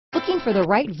Looking for the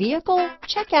right vehicle?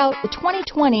 Check out the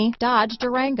 2020 Dodge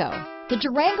Durango. The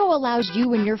Durango allows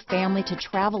you and your family to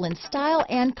travel in style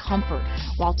and comfort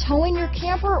while towing your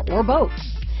camper or boat.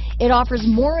 It offers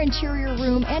more interior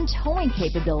room and towing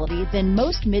capability than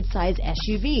most midsize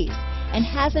SUVs and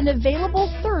has an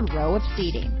available third row of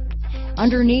seating.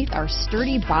 Underneath are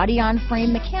sturdy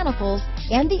body-on-frame mechanicals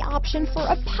and the option for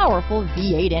a powerful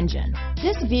V8 engine.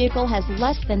 This vehicle has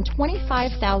less than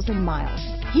 25,000 miles.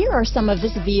 Here are some of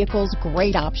this vehicle's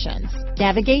great options: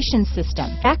 navigation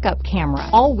system, backup camera,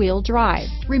 all-wheel drive,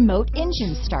 remote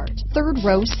engine start, third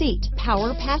row seat,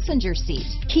 power passenger seat,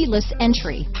 keyless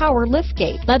entry, power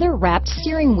liftgate, leather-wrapped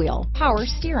steering wheel, power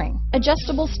steering,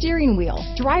 adjustable steering wheel,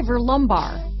 driver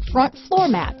lumbar, front floor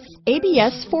mats,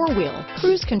 ABS four-wheel,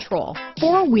 cruise control,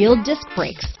 four-wheel disc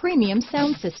brakes, premium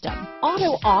sound system,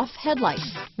 auto-off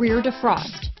headlights, rear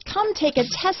defrost. Come take a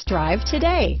test drive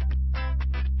today.